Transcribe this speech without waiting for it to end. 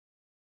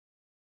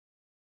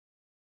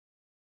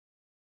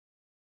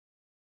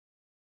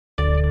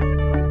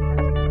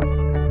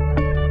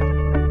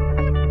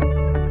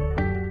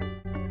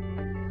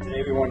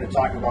to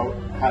talk about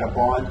how to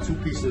bond two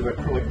pieces of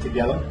acrylic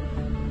together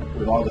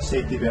with all the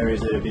safety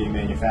barriers that are being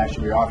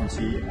manufactured. We often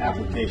see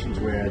applications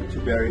where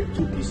two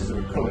pieces of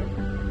acrylic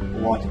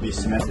will want to be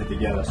cemented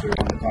together. So we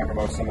want to talk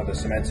about some of the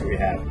cements that we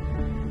have.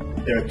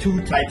 There are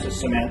two types of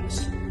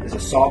cements. There's a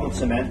solvent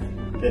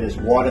cement that is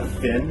water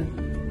thin,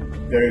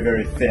 very,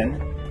 very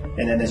thin.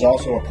 And then there's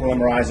also a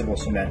polymerizable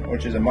cement,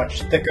 which is a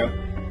much thicker,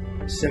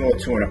 similar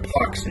to an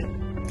epoxy.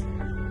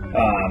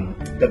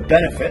 The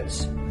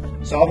benefits: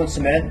 solvent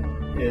cement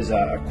is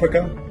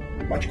quicker,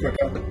 much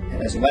quicker,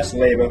 and has less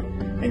labor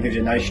and gives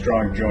you a nice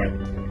strong joint.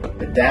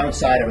 The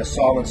downside of a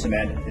solvent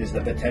cement is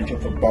the potential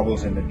for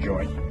bubbles in the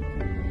joint.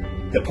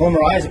 The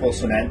polymerizable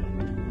cement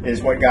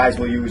is what guys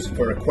will use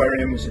for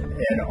aquariums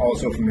and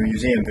also for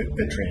museum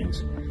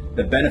vitrines.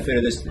 The benefit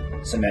of this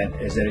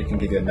cement is that it can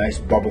give you a nice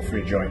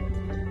bubble-free joint.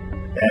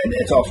 And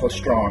it's also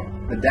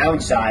strong. The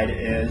downside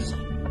is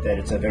that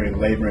it's a very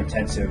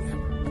labor-intensive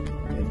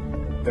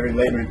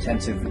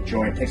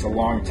joint. It takes a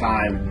long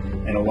time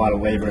and a lot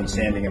of labor and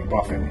sanding and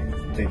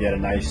buffing to get a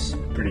nice,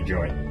 pretty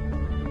joint.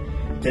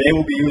 Today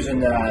we'll be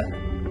using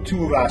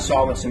two of our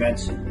solvent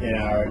cements in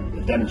our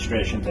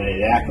demonstration today.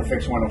 The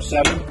ACRIFIX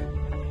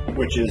 107,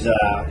 which is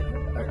a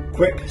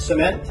quick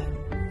cement,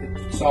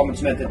 solvent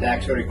cement that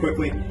acts very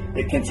quickly.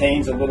 It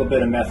contains a little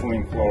bit of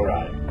methylene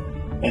chloride.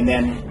 And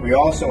then we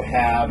also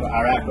have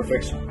our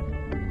ACRIFIX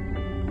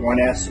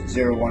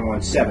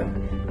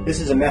 1S0117. This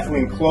is a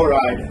methylene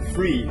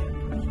chloride-free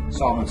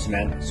solvent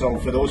cement. So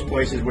for those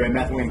places where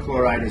methylene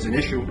chloride is an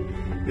issue,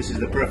 this is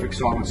the perfect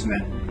solvent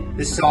cement.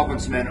 This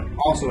solvent cement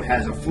also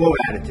has a flow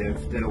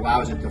additive that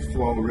allows it to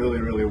flow really,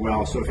 really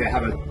well. So if you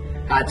have a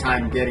hard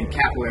time getting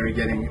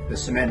the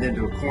cement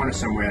into a corner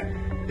somewhere,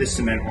 this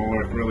cement will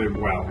work really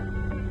well.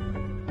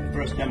 The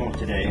first demo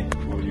today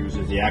we'll use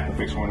is the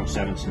ACRIFIX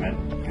 107 cement.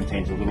 It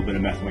contains a little bit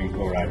of methylene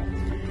chloride.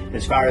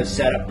 As far as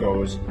setup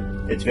goes,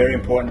 it's very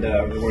important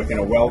to work in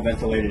a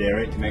well-ventilated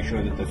area to make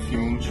sure that the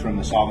fumes from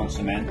the solvent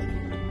cement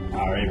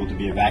are able to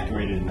be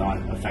evacuated and not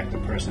affect the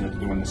person that's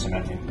doing the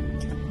cementing.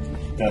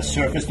 The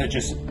surface that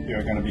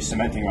you're going to be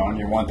cementing on,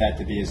 you want that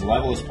to be as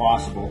level as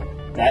possible.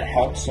 That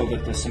helps so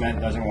that the cement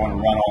doesn't want to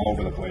run all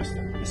over the place.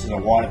 This is a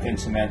water-thin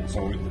cement,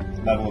 so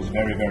level is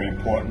very, very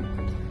important.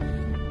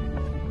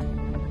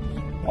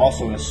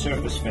 Also, the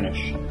surface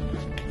finish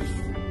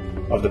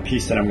of the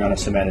piece that I'm going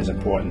to cement is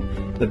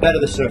important. The better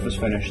the surface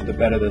finish, the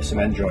better the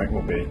cement joint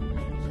will be.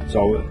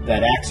 So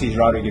that axis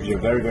router gives you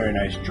a very, very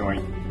nice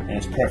joint, and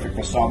it's perfect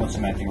for solvent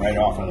cementing right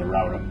off of the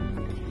router.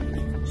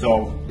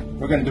 So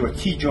we're going to do a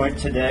T-joint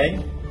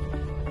today.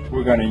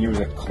 We're going to use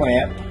a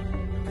clamp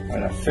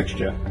and a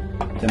fixture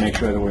to make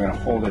sure that we're going to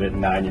hold it at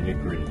 90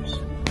 degrees.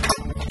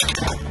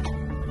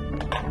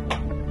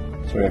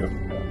 So we have a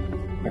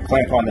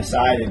clamp on the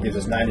side. It gives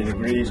us 90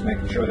 degrees,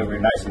 making sure that we're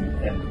nice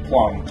and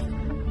plumb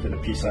to the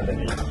piece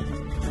underneath.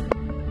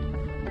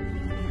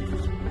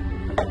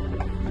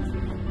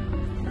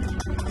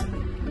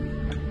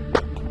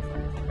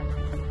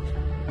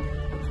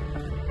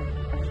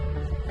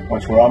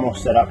 Once we're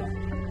almost set up,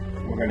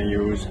 we're going to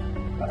use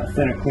a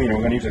thinner cleaner.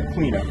 We're going to use a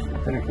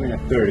thinner cleaner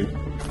 30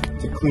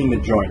 to clean the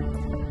joint.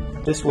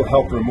 This will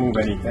help remove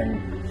any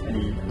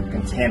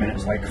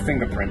contaminants like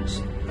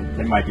fingerprints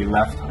that might be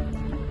left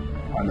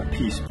on the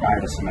piece prior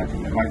to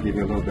cementing. It might give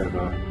you a little bit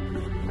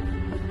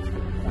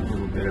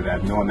of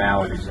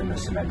abnormalities in the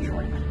cement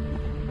joint.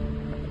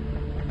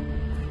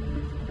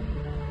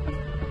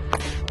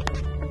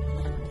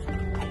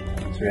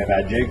 So we have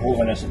our jig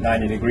holding us at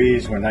 90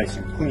 degrees. We're nice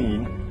and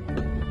clean.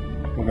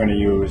 We're going to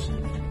use,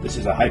 this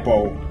is a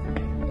hypo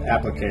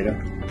applicator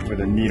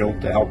with a needle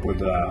to help with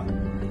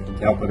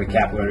the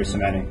capillary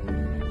cementing.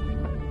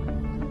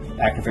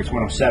 ACRIFIX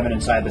 107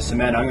 inside the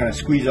cement. I'm going to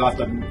squeeze off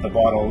the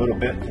bottle a little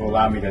bit to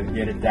allow me to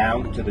get it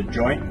down to the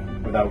joint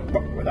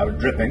without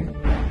dripping.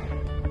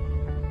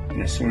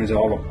 And as soon as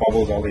all the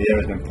bubbles, all the air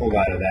has been pulled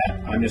out of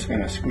that, I'm just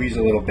going to squeeze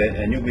a little bit,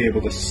 and you'll be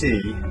able to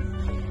see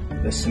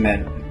the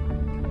cement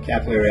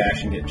capillary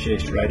action get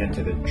chased right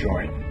into the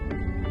joint.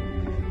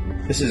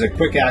 This is a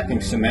quick acting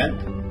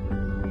cement,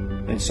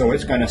 and so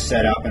it's going to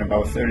set up in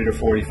about 30 to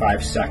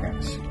 45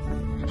 seconds.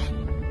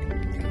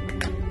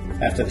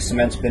 After the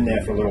cement's been there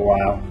for a little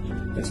while,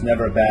 it's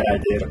never a bad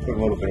idea to put a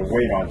little bit of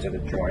weight onto the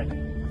joint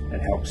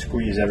and help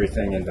squeeze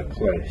everything into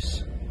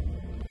place.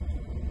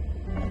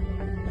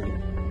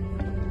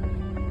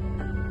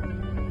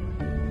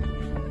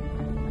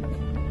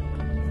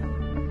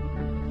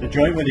 The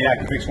joint with the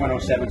ACRIFIX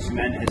 107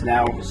 cement is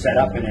now set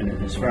up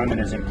and is firm and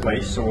is in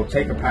place, so we'll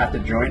take apart the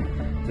joint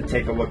to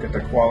take a look at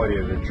the quality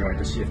of the joint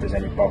to see if there's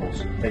any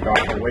bubbles. Take off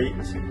the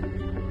weights,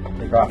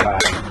 take off our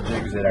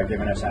jigs that are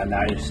giving us our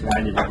nice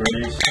 90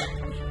 degrees.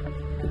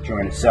 The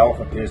joint itself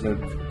appears to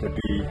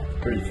be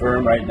pretty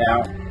firm right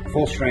now.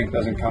 Full strength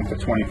doesn't come for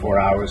 24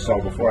 hours, so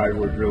before I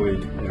would really,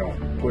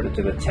 put it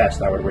to the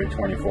test, I would wait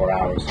 24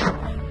 hours.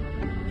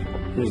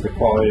 Here's the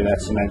quality of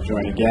that cement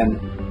joint. Again,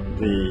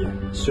 the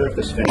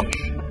surface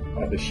finish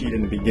of the sheet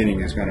in the beginning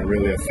is going to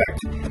really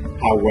affect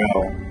how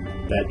well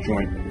that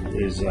joint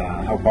is,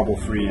 how bubble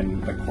free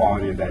and the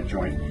quality of that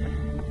joint.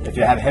 If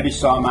you have heavy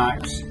saw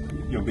marks,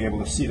 you'll be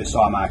able to see the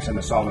saw marks in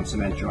the solvent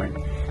cement joint.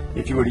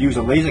 If you were to use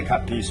a laser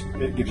cut piece,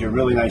 it gives you a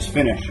really nice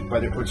finish,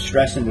 but it puts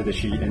stress into the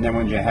sheet, and then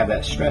when you have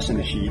that stress in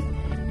the sheet,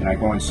 and I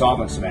go and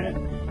solvent cement it,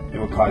 it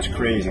will cause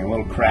crazing,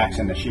 little cracks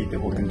in the sheet that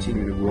will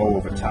continue to grow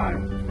over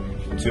time.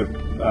 To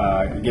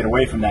get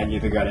away from that, you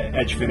either got to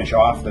edge finish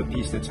off the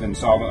piece that's been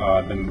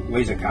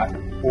laser cut,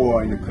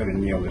 or you could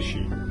anneal the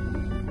sheet.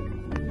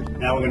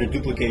 Now we're going to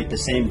duplicate the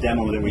same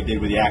demo that we did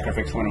with the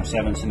ACRIFIX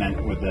 107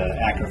 cement with the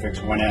ACRIFIX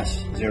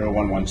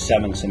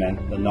 1S0117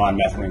 cement, the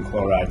non-methylene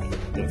chloride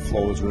that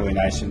flows really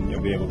nice, and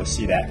you'll be able to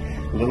see that.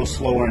 A little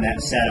slower in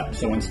that setup,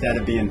 so instead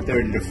of being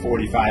 30 to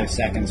 45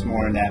 seconds,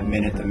 more in that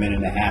minute to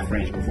minute and a half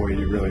range before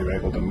you really are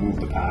able to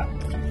move the part.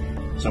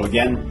 So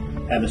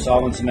again, have the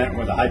solvent cement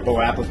with a hypo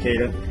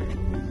applicator.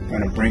 I'm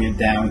going to bring it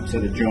down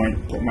to the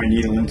joint, put my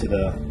needle into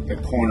the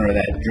corner of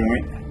that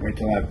joint, wait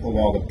till I pull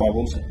all the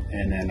bubbles,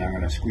 and then I'm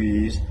going to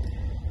squeeze.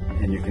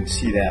 And you can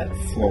see that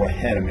flow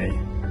ahead of me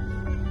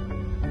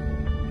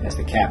as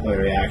the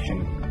capillary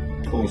action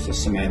pulls the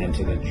cement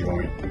into the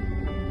joint.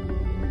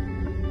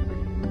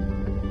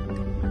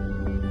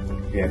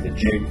 We have the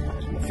jig,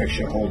 the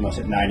fixture holding us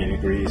at 90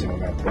 degrees, and we're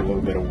going to put a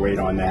little bit of weight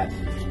on that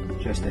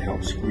just to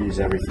help squeeze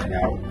everything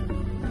out.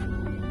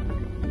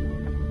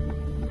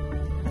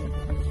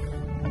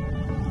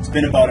 It's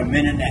been about a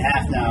minute and a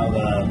half now.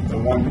 The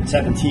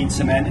 117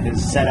 cement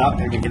is set up,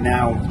 and we can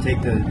now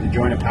take the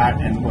joint apart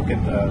and look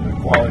at the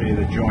quality of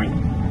the joint.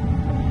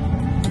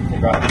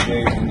 Take off the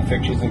jigs and the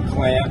fixtures and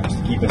clamps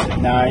to keep us at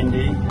 90.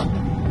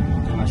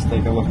 And let's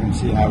take a look and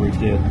see how we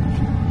did.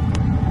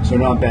 So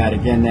not bad.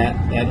 Again, that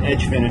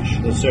edge finish,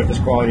 the surface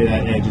quality of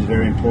that edge is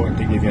very important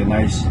to give you a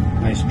nice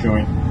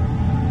joint.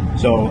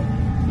 So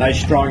nice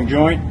strong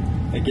joint.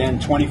 Again,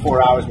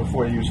 24 hours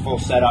before you use full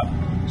setup.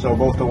 So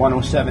both the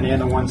 107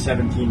 and the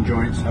 117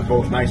 joints are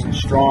both nice and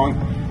strong,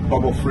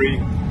 bubble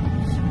free.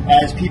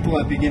 As people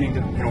are beginning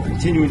to,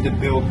 continuing to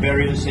build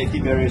barriers,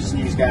 safety barriers,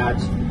 sneeze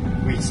guards,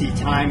 we see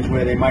times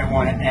where they might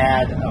want to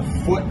add a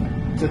foot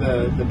to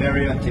the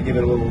barrier to give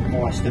it a little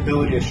more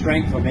stability or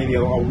strength, or maybe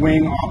a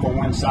wing off of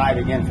one side,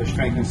 again, for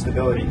strength and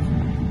stability.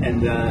 And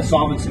the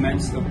solvent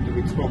cements that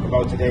we spoke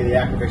about today, the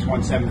ACRIFIX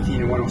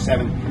 117 and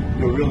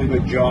 107, do a really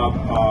good job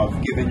of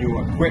giving you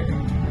a quick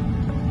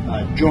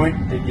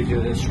joint that gives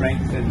you the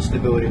strength and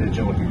stability that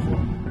you're looking for.